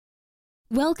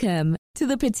Welcome to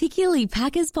the Particularly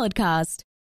Packers podcast.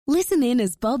 Listen in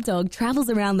as Bob Dog travels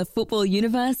around the football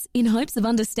universe in hopes of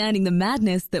understanding the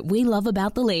madness that we love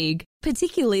about the league,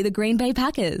 particularly the Green Bay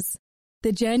Packers.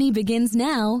 The journey begins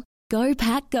now. Go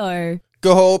Pack Go.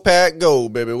 Go Pack Go,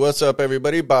 baby. What's up,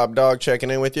 everybody? Bob Dog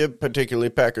checking in with you,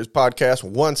 Particularly Packers podcast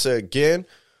once again.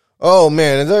 Oh,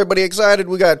 man, is everybody excited?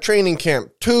 We got training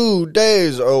camp 2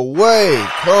 days away.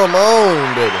 Come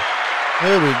on, baby.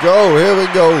 Here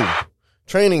we go.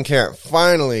 Training camp,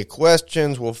 finally.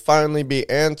 Questions will finally be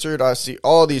answered. I see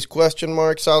all these question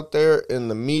marks out there in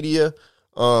the media.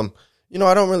 I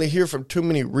don't really hear from too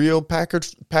many real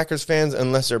Packers fans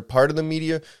unless they're part of the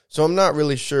media. So I'm not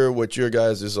really sure what your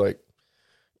guys'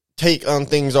 take on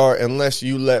things are unless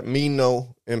you let me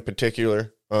know in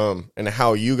particular and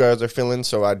how you guys are feeling.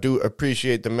 So I do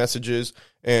appreciate the messages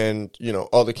and,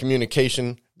 all the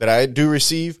communication that I do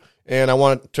receive. And I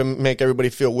want to make everybody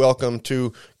feel welcome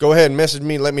to go ahead and message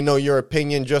me. Let me know your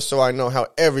opinion just so I know how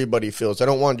everybody feels. I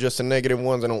don't want just the negative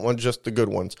ones. I don't want just the good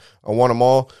ones. I want them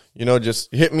all.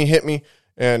 Just hit me.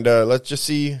 And let's just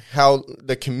see how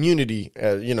the community,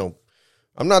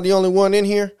 I'm not the only one in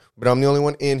here, but I'm the only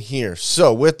one in here.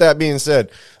 So with that being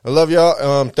said, I love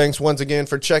y'all. Thanks once again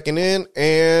for checking in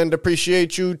and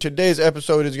appreciate you. Today's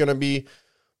episode is going to be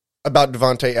about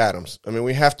Davante Adams. I mean,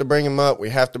 we have to bring him up. We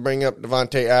have to bring up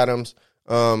Davante Adams.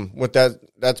 With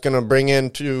that's going to bring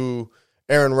into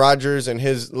Aaron Rodgers and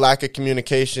his lack of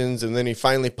communications, and then he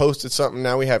finally posted something.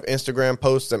 Now we have Instagram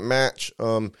posts that match.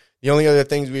 The only other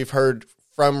things we've heard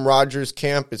from Rodgers'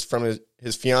 camp is from his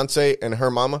fiancé and her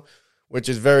mama, which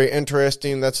is very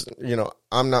interesting. That's,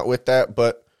 I'm not with that,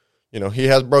 but, he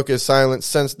has broke his silence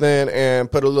since then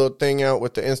and put a little thing out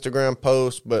with the Instagram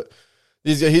post, but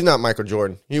he's not Michael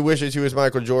Jordan. He wishes he was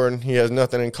Michael Jordan. He has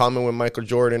nothing in common with Michael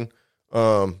Jordan.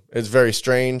 It's very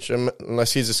strange,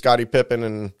 unless he's a Scottie Pippen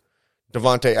and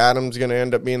Davante Adams going to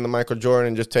end up being the Michael Jordan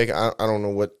and just take, I don't know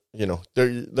what,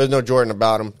 there's no Jordan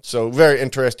about him. So very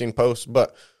interesting post,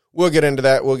 but we'll get into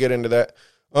that.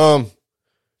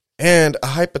 And a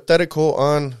hypothetical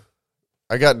on,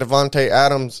 I got Davante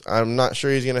Adams. I'm not sure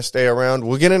he's going to stay around.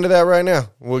 We'll get into that right now.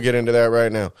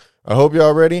 I hope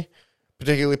y'all ready.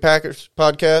 Particularly Packers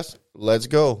podcast. Let's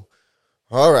go.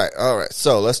 All right.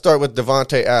 So let's start with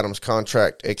Davante Adams.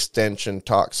 Contract extension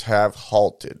talks have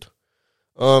halted.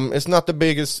 It's not the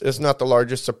biggest, it's not the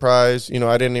largest surprise.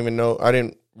 I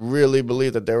didn't really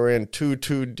believe that they were in too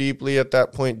deeply at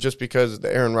that point, just because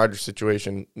the Aaron Rodgers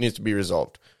situation needs to be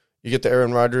resolved. You get the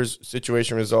Aaron Rodgers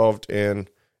situation resolved and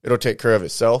it'll take care of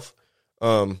itself.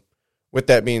 With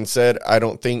that being said, I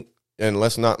don't think, and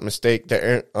let's not mistake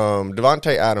that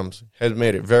Davante Adams has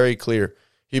made it very clear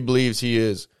he believes he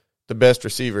is the best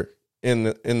receiver in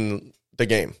the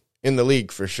game, in the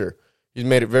league for sure. He's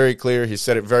made it very clear. He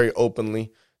said it very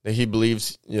openly that he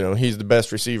believes, he's the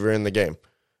best receiver in the game.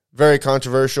 Very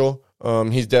controversial.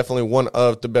 He's definitely one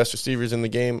of the best receivers in the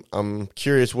game. I'm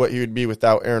curious what he would be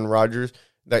without Aaron Rodgers.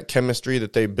 That chemistry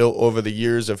that they built over the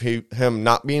years of him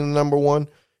not being the number one,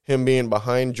 him being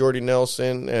behind Jordy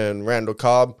Nelson and Randall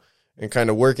Cobb, and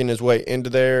kind of working his way into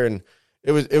there. And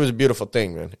it was a beautiful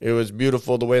thing, man. It was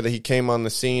beautiful the way that he came on the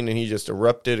scene and he just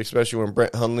erupted, especially when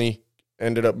Brett Hundley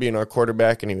ended up being our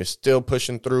quarterback and he was still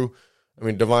pushing through. I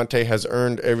mean, Davante has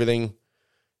earned everything.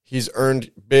 He's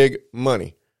earned big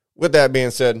money. With that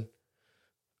being said,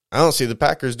 I don't see the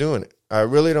Packers doing it. I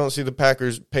really don't see the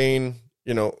Packers paying,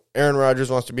 Aaron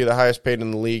Rodgers wants to be the highest paid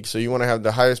in the league, so you want to have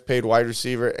the highest paid wide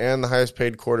receiver and the highest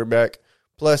paid quarterback,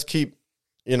 plus keep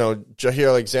Jair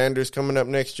Alexander's coming up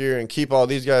next year and keep all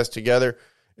these guys together.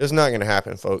 It's not going to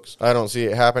happen, folks. I don't see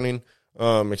it happening,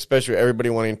 especially everybody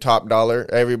wanting top dollar.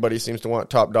 Everybody seems to want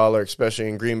top dollar, especially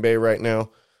in Green Bay right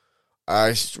now.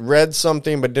 I read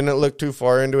something but didn't look too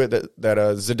far into it that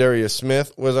Zadarius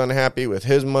Smith was unhappy with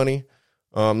his money.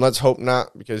 Let's hope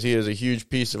not, because he is a huge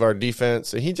piece of our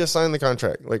defense. And he just signed the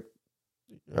contract.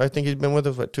 I think he's been with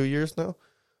us, 2 years now?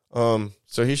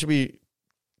 So he should be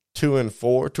 2 out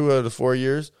of the 4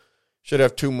 years. Should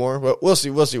have 2 more, but we'll see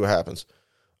what happens.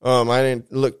 I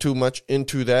didn't look too much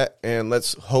into that, and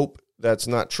let's hope that's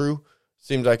not true.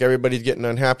 Seems like everybody's getting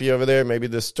unhappy over there. Maybe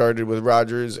this started with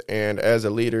Rodgers, and as a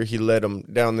leader, he led them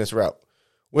down this route.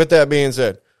 With that being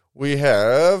said, we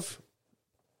have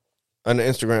an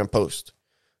Instagram post.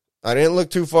 I didn't look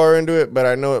too far into it, but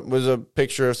I know it was a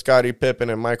picture of Scottie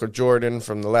Pippen and Michael Jordan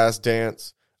from The Last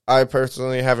Dance. I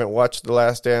personally haven't watched The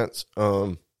Last Dance.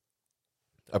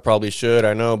 I probably should,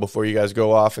 I know, before you guys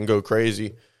go off and go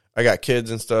crazy. I got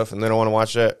kids and stuff, and they don't want to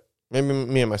watch that. Maybe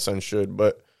me and my son should,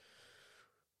 but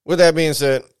with that being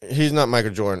said, he's not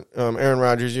Michael Jordan. Aaron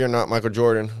Rodgers, you're not Michael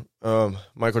Jordan.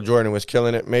 Michael Jordan was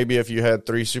killing it. Maybe if you had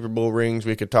 3 Super Bowl rings,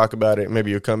 we could talk about it.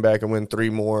 Maybe you come back and win 3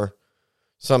 more,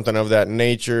 something of that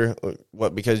nature.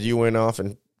 What, because you went off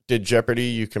and did Jeopardy,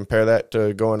 you compare that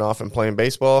to going off and playing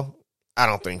baseball? I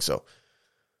don't think so.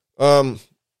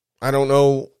 I don't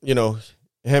know,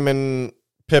 him and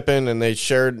Pippen, and he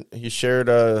shared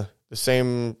the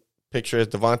same picture as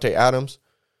Davante Adams,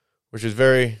 which is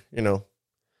very, you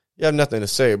have nothing to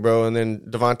say, bro. And then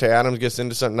Davante Adams gets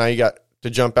into something. Now you got to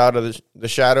jump out of the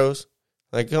shadows.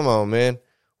 Like, come on, man.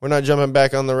 We're not jumping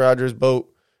back on the Rodgers boat.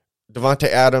 Davante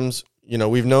Adams,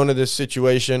 we've known of this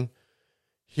situation.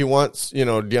 He wants,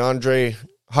 DeAndre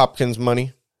Hopkins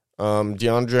money.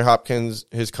 DeAndre Hopkins,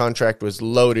 his contract was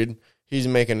loaded. He's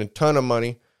making a ton of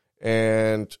money.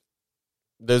 And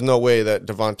there's no way that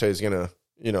Davante is going to,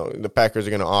 the Packers are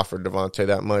going to offer Davante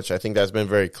that much. I think that's been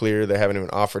very clear. They haven't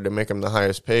even offered to make him the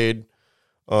highest paid.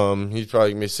 He's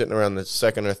probably going to be sitting around the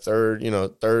second or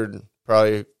third,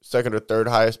 probably second or third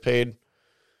highest paid,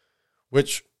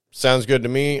 which sounds good to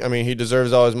me. I mean, he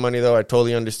deserves all his money, though. I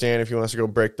totally understand if he wants to go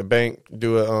break the bank,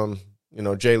 do a,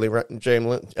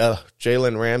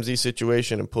 Jalen Ramsey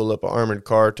situation and pull up an armored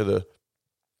car to the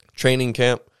training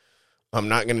camp. I'm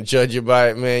not going to judge you by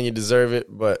it, man. You deserve it.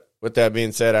 But with that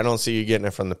being said, I don't see you getting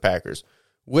it from the Packers,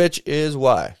 which is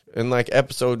why in like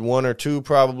episode 1 or 2,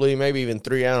 probably, maybe even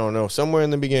 3, I don't know, somewhere in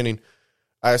the beginning,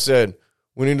 I said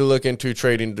we need to look into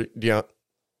trading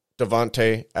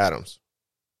Davante Adams.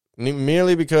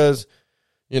 Merely because,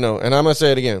 and I'm going to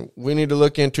say it again, we need to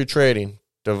look into trading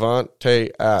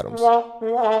Davante Adams.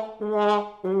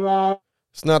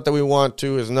 It's not that we want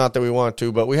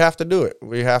to, but we have to do it.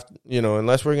 We have to,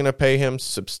 unless we're going to pay him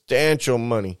substantial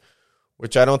money,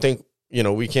 which I don't think,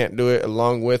 we can't do it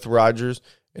along with Rodgers.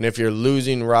 And if you're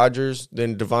losing Rodgers,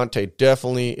 then Davante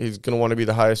definitely is going to want to be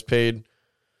the highest paid.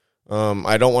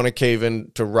 I don't want to cave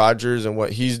in to Rodgers and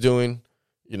what he's doing.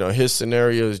 His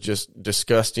scenario is just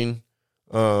disgusting.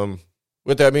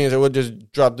 With that being said, we'll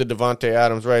just drop the Davante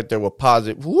Adams right there. We'll pause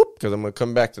it, because I'm going to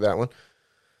come back to that one.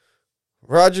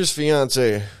 Rodgers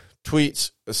Fiancé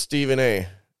tweets a Stephen A.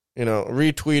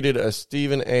 Retweeted a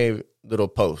Stephen A. little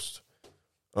post.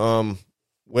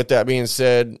 With that being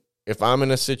said, if I'm in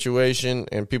a situation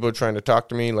and people are trying to talk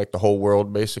to me, like the whole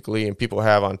world basically, and people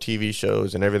have on TV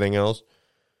shows and everything else,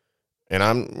 and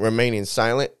I'm remaining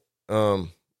silent,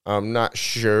 I'm not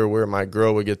sure where my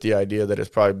girl would get the idea that it's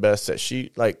probably best that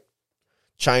she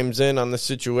chimes in on the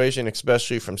situation,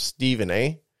 especially from Stephen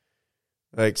A.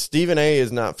 Like, Stephen A.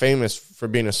 is not famous for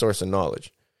being a source of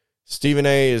knowledge. Stephen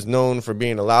A. is known for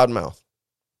being a loudmouth.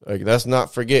 Like, let's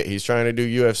not forget, he's trying to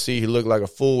do UFC. He looked like a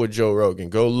fool with Joe Rogan.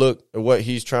 Go look at what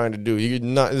he's trying to do.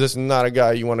 This is not a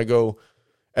guy you want to go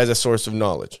as a source of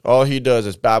knowledge. All he does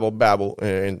is babble,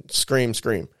 and scream.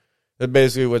 That's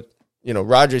basically what,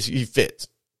 Rodgers, he fits.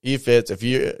 He fits. If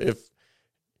it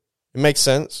makes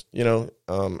sense,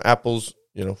 apples,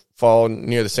 fall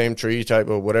near the same tree type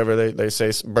of whatever they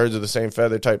say, birds of the same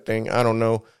feather type thing. I don't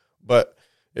know. But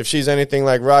if she's anything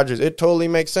like Rodgers, it totally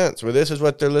makes sense. Where this is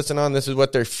what they're listening on. This is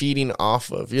what they're feeding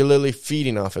off of. You're literally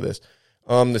feeding off of this.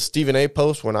 The Stephen A.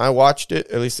 post, when I watched it,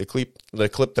 at least the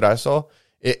clip that I saw,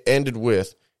 it ended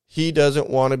with, he doesn't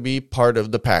want to be part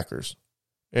of the Packers.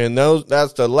 And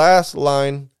that's the last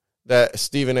line that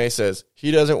Stephen A. says.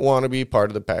 He doesn't want to be part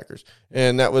of the Packers.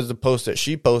 And that was the post that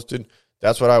she posted.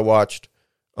 That's what I watched.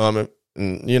 I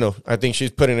think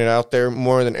she's putting it out there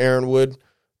more than Aaron would.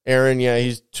 Aaron, yeah,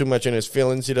 he's too much in his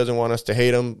feelings. He doesn't want us to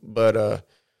hate him. But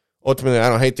ultimately, I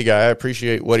don't hate the guy. I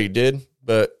appreciate what he did.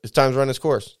 But it's time to run his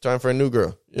course. Time for a new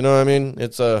girl. You know what I mean?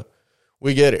 It's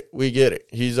we get it.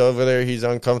 He's over there. He's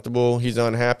uncomfortable. He's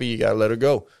unhappy. You got to let her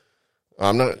go.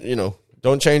 I'm not,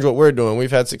 don't change what we're doing.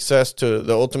 We've had success to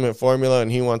the ultimate formula,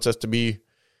 and he wants us to be,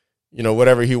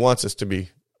 whatever he wants us to be.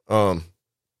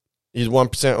 He's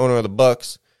 1% owner of the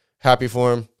Bucks. Happy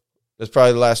for him. That's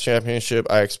probably the last championship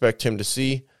I expect him to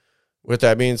see. With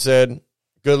that being said,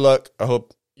 good luck. I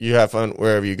hope you have fun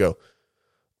wherever you go.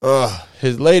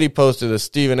 His lady posted a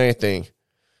Stephen A. thing,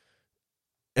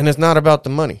 and it's not about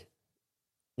the money.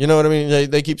 You know what I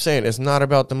mean? They keep saying it's not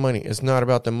about the money. It's not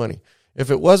about the money. If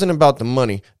it wasn't about the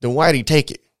money, then why'd he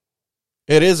take it?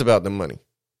 It is about the money.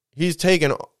 He's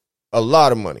taken a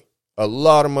lot of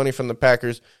money from the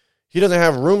Packers. He doesn't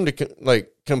have room to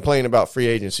complain about free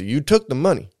agency. You took the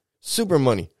money, super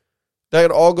money.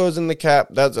 That all goes in the cap.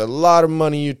 That's a lot of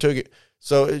money you took it.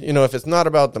 So, if it's not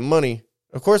about the money,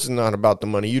 of course it's not about the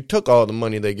money. You took all the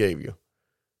money they gave you.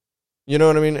 You know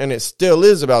what I mean? And it still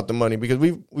is about the money because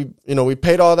we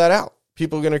paid all that out.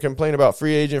 People are going to complain about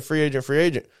free agent.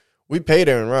 We paid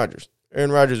Aaron Rodgers.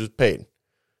 Aaron Rodgers was paid.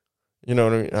 You know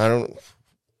what I mean? I don't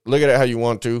look at it how you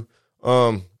want to.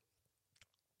 I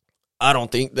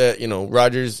don't think that,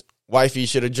 Rodgers' wifey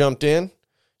should have jumped in.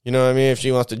 You know what I mean? If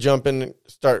she wants to jump in and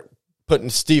start putting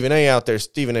Stephen A out there,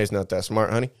 Stephen A's not that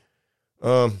smart, honey.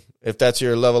 If that's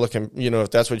your level of,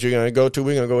 if that's what you're going to go to,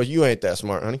 we're going to go with you ain't that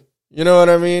smart, honey. You know what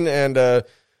I mean? And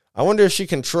I wonder if she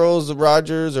controls the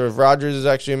Rodgers or if Rodgers is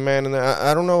actually a man in that.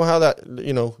 I don't know how that,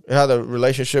 how the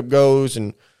relationship goes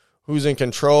and who's in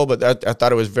control, but I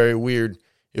thought it was very weird.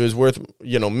 It was worth,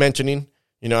 mentioning.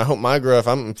 I hope my girl, if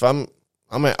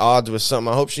I'm at odds with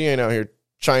something, I hope she ain't out here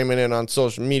chiming in on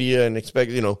social media and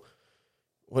expect,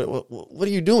 what are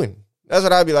you doing? That's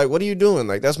what I'd be like. What are you doing?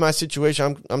 Like, that's my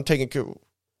situation. I'm taking care.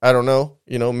 I don't know.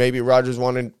 Maybe Rodgers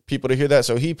wanted people to hear that,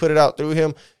 so he put it out through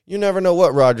him. You never know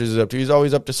what Rodgers is up to. He's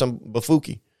always up to some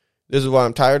bafookie. This is why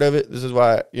I'm tired of it. This is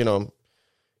why,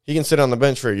 he can sit on the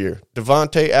bench for a year.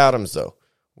 Davante Adams, though.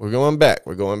 We're going back.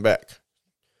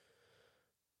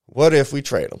 What if we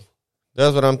trade him?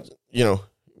 That's what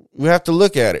we have to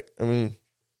look at it. I mean,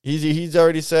 he's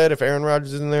already said if Aaron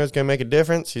Rodgers is in there, it's going to make a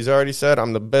difference. He's already said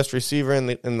I'm the best receiver in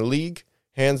the league,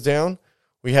 hands down.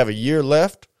 We have a year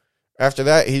left. After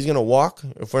that, he's going to walk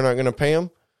if we're not going to pay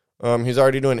him. He's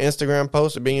already doing Instagram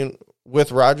posts of being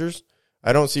with Rodgers.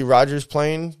 I don't see Rodgers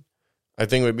playing. I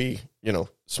think it would be,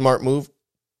 smart move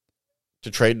to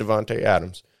trade Davante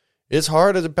Adams. It's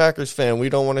hard as a Packers fan. We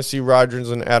don't want to see Rodgers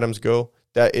and Adams go.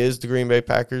 That is the Green Bay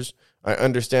Packers. I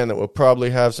understand that we'll probably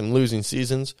have some losing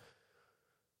seasons.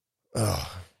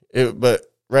 But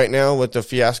right now, with the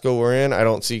fiasco we're in, I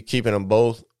don't see keeping them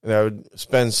both. That would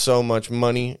spend so much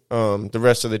money. The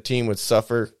rest of the team would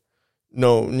suffer.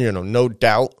 No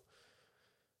doubt.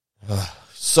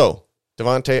 So,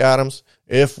 Davante Adams,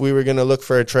 if we were going to look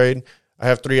for a trade, I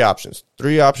have three options.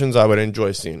 Three options I would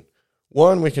enjoy seeing.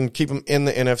 One, we can keep him in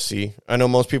the NFC. I know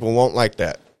most people won't like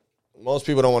that. Most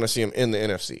people don't want to see him in the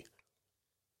NFC.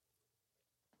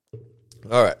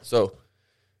 All right, so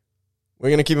we're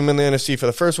going to keep him in the NFC for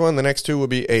the first one. The next two will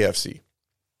be AFC.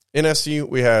 NFC,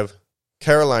 we have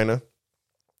Carolina.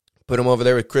 Put him over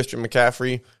there with Christian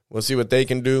McCaffrey. We'll see what they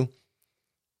can do.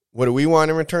 What do we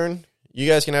want in return? You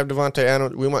guys can have Davante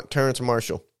Adams. We want Terrence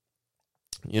Marshall.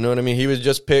 You know what I mean? He was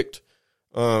just picked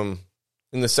in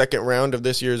the second round of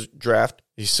this year's draft.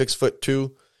 He's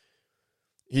 6'2".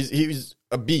 He's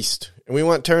a beast. And we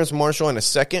want Terrence Marshall in a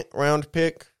second round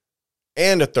pick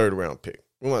and a third round pick.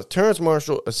 We want Terrence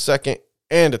Marshall, a second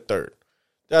and a third.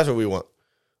 That's what we want.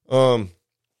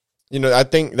 I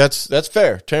think that's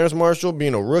fair. Terrence Marshall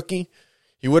being a rookie,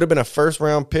 he would have been a first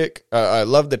round pick. I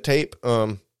love the tape.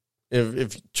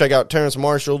 If you check out Terrence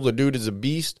Marshall, the dude is a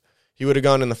beast. He would have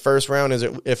gone in the first round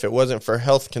if it wasn't for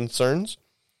health concerns.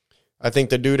 I think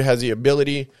the dude has the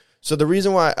ability. So the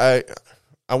reason why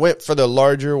I went for the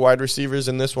larger wide receivers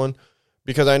in this one,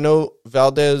 because I know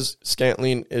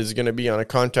Valdez-Scantling is going to be on a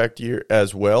contract year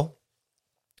as well.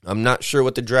 I'm not sure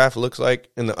what the draft looks like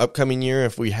in the upcoming year.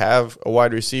 If we have a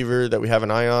wide receiver that we have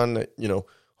an eye on, that,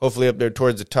 hopefully up there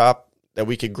towards the top that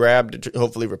we could grab to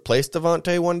hopefully replace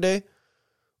Davante one day.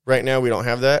 Right now we don't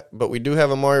have that, but we do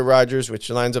have Amari Rodgers,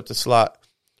 which lines up the slot.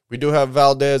 We do have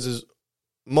Valdez is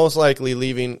most likely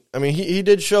leaving. I mean, he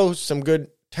did show some good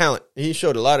talent. He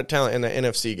showed a lot of talent in the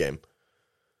NFC game.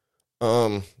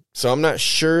 So I'm not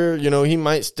sure, he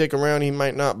might stick around, he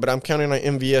might not, but I'm counting on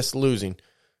MVS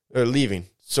leaving.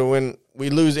 So when we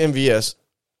lose MVS,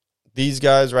 these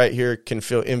guys right here can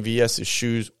fill MVS's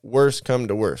shoes, worst come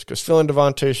to worst. Because filling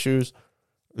Davante's shoes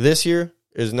this year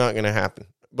is not going to happen.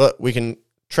 But we can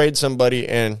trade somebody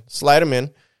and slide them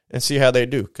in and see how they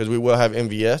do, because we will have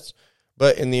MVS.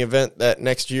 But in the event that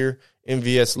next year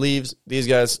MVS leaves, these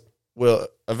guys will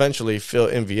eventually fill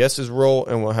MVS's role,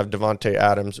 and we'll have Davante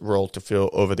Adams' role to fill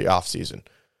over the offseason.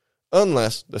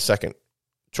 Unless the second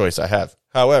choice I have.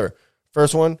 However,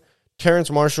 first one,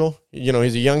 Terrence Marshall,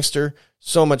 he's a youngster,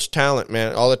 so much talent,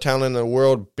 man. All the talent in the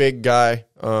world, big guy.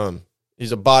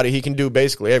 He's a body. He can do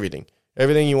basically everything.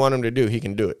 Everything you want him to do, he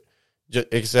can do it.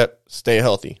 Except stay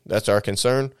healthy. That's our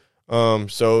concern.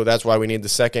 So that's why we need the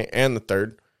second and the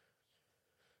third.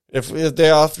 If they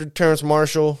offered Terrence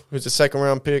Marshall, who's a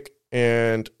second-round pick,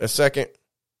 and a second,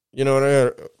 you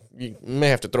may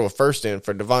have to throw a first in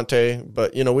for Davante,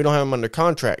 but, we don't have him under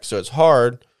contract, so it's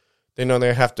hard. They know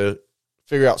they have to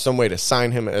figure out some way to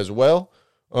sign him as well.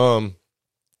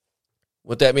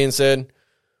 With that being said,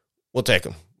 we'll take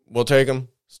him. We'll take him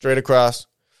straight across.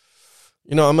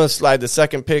 I'm going to slide the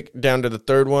second pick down to the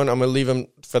third one. I'm going to leave him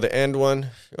for the end one.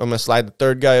 I'm going to slide the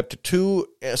third guy up to 2.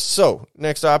 So,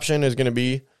 next option is going to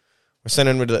be we're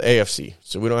sending him to the AFC.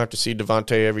 So, we don't have to see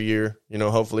Davante every year.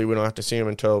 Hopefully we don't have to see him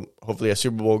until hopefully a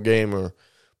Super Bowl game or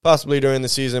possibly during the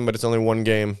season, but it's only one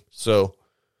game. So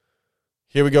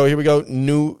here we go.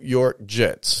 New York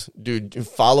Jets. Dude,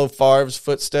 follow Favre's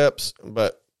footsteps,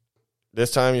 but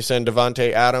this time you send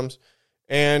Davante Adams,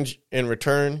 and in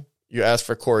return, you ask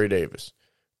for Corey Davis.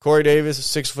 Corey Davis is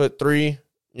 6'3".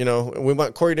 We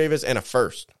want Corey Davis and a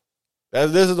first.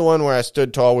 This is the one where I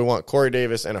stood tall. We want Corey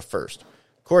Davis and a first.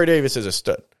 Corey Davis is a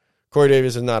stud. Corey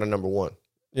Davis is not a number one.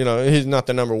 He's not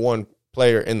the number one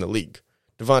player in the league.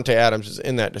 Davante Adams is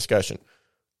in that discussion.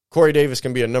 Corey Davis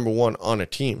can be a number one on a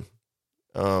team.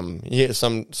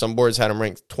 Some boards had him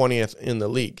ranked 20th in the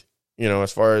league,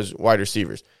 as far as wide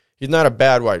receivers. He's not a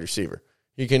bad wide receiver.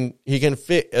 He can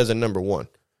fit as a number one.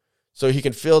 So he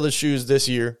can fill the shoes this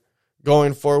year.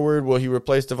 Going forward, will he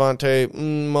replace Davante?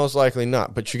 Most likely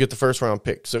not, but you get the first-round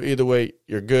pick. So either way,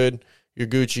 you're good. You're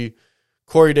Gucci.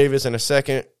 Corey Davis in a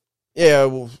second. Yeah,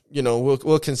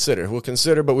 we'll consider. We'll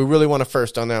consider, but we really want a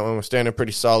first on that one. We're standing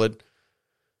pretty solid.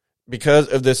 Because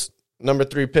of this number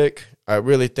 3 pick, I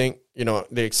really think,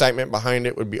 the excitement behind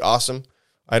it would be awesome.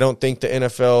 I don't think the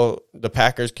NFL, the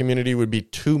Packers community would be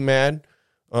too mad.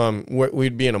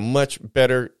 We'd be in a much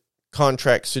better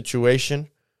contract situation.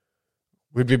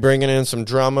 We'd be bringing in some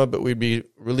drama, but we'd be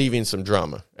relieving some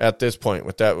drama at this point.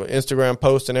 With that Instagram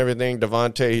post and everything,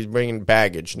 Davante, he's bringing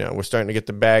baggage now. We're starting to get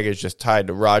the baggage just tied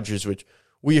to Rodgers, which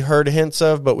we heard hints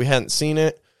of, but we hadn't seen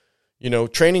it.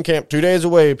 Training camp 2 days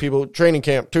away, people. Training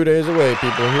camp 2 days away,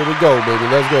 people. Here we go, baby.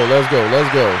 Let's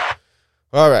go.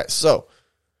 All right, so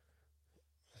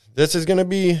this is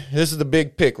the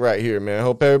big pick right here, man. I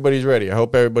hope everybody's ready. All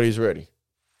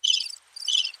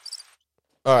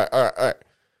right.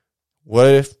 What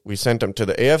if we sent him to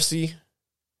the AFC?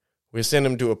 We sent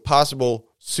him to a possible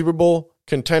Super Bowl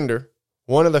contender,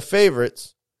 one of the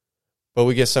favorites, but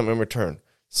we get something in return.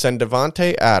 Send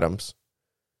Davante Adams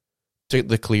to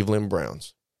the Cleveland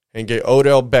Browns and get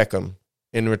Odell Beckham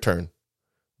in return.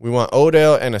 We want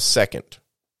Odell and a second,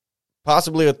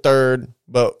 possibly a third,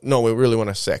 but no, we really want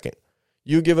a second.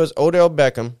 You give us Odell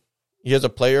Beckham. He has a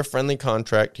player-friendly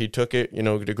contract. He took it,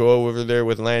 to go over there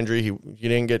with Landry. He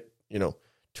didn't get,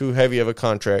 too heavy of a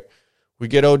contract. We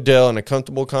get Odell in a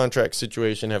comfortable contract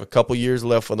situation, have a couple years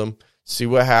left with him, see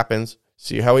what happens,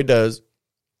 see how he does.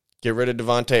 Get rid of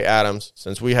Davante Adams.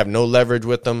 Since we have no leverage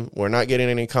with them, we're not getting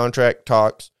any contract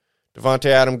talks. Davante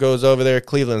Adams goes over there.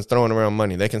 Cleveland's throwing around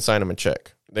money. They can sign him a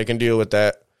check. They can deal with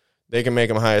that. They can make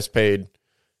him highest paid.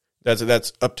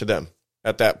 That's up to them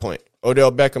at that point.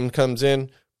 Odell Beckham comes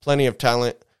in, plenty of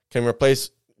talent, can replace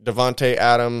Davante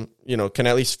Adams, can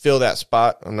at least fill that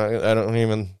spot.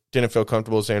 Didn't feel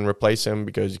comfortable saying replace him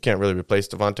because you can't really replace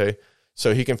Davante.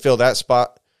 So he can fill that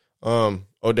spot.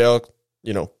 Odell,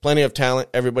 plenty of talent.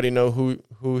 Everybody know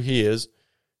who he is.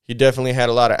 He definitely had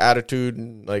a lot of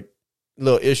attitude, like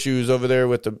little issues over there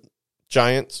with the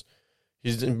Giants.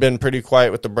 He's been pretty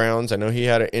quiet with the Browns. I know he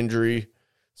had an injury.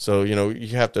 So, you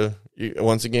have to,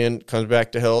 once again, comes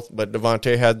back to health. But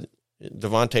Davante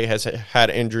has had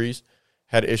injuries,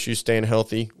 had issues staying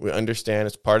healthy. We understand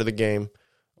it's part of the game.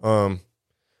 What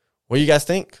do you guys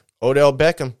think? Odell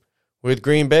Beckham with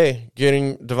Green Bay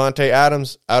getting Davante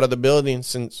Adams out of the building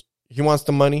since he wants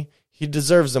the money. He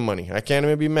deserves the money. I can't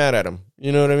even be mad at him.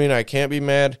 You know what I mean? I can't be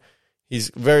mad. He's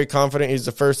very confident. He's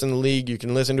the first in the league. You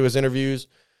can listen to his interviews.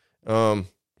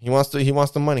 He wants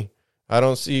the money. I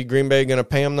don't see Green Bay going to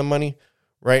pay him the money.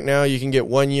 Right now, you can get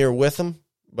 1 year with him,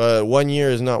 but 1 year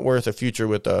is not worth a future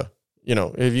with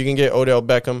if you can get Odell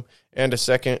Beckham and a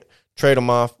second, trade him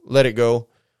off, let it go.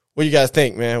 What do you guys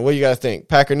think, man? What do you guys think?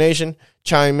 Packer Nation,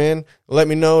 chime in. Let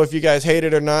me know if you guys hate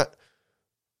it or not.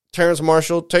 Terrace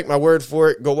Marshall, take my word for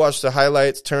it. Go watch the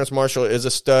highlights. Terrace Marshall is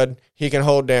a stud. He can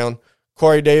hold down.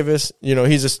 Corey Davis,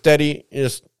 he's a sturdy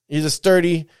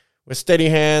with steady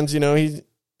hands. He's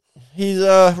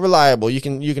reliable. You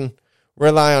can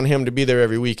rely on him to be there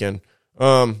every weekend.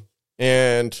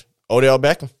 And Odell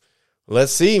Beckham.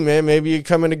 Let's see, man. Maybe you're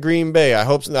coming to Green Bay. I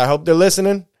hope they're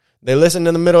listening. They listened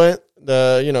in the middle,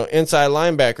 inside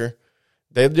linebacker.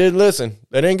 They did listen.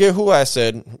 They didn't get who I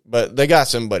said, but they got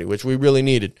somebody, which we really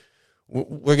needed.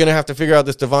 We're going to have to figure out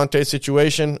this Davante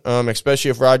situation,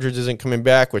 especially if Rodgers isn't coming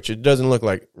back, which it doesn't look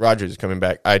like Rodgers is coming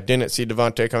back. I didn't see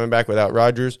Davante coming back without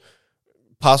Rodgers.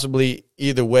 Possibly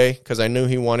either way, because I knew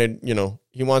he wanted,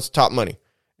 he wants top money.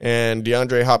 And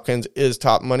DeAndre Hopkins is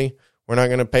top money. We're not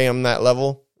going to pay him that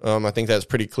level. I think that's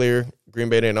pretty clear. Green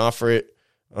Bay didn't offer it.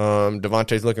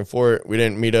 Davante's looking for it. We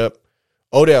didn't meet up.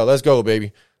 Odell, let's go,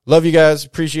 baby. Love you guys.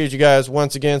 Appreciate you guys.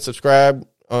 Once again, subscribe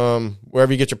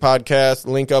wherever you get your podcast.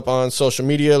 Link up on social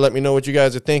media. Let me know what you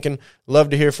guys are thinking.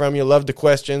 Love to hear from you. Love the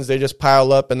questions. They just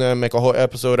pile up and then make a whole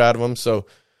episode out of them. So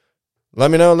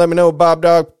let me know. Bob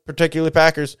Dog, particularly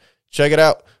Packers. Check it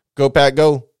out. Go Pack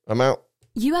Go. I'm out.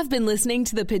 You have been listening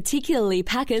to the Particularly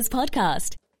Packers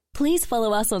podcast. Please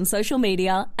follow us on social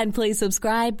media and please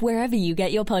subscribe wherever you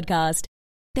get your podcast.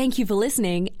 Thank you for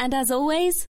listening, and as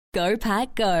always, Go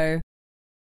Pack Go.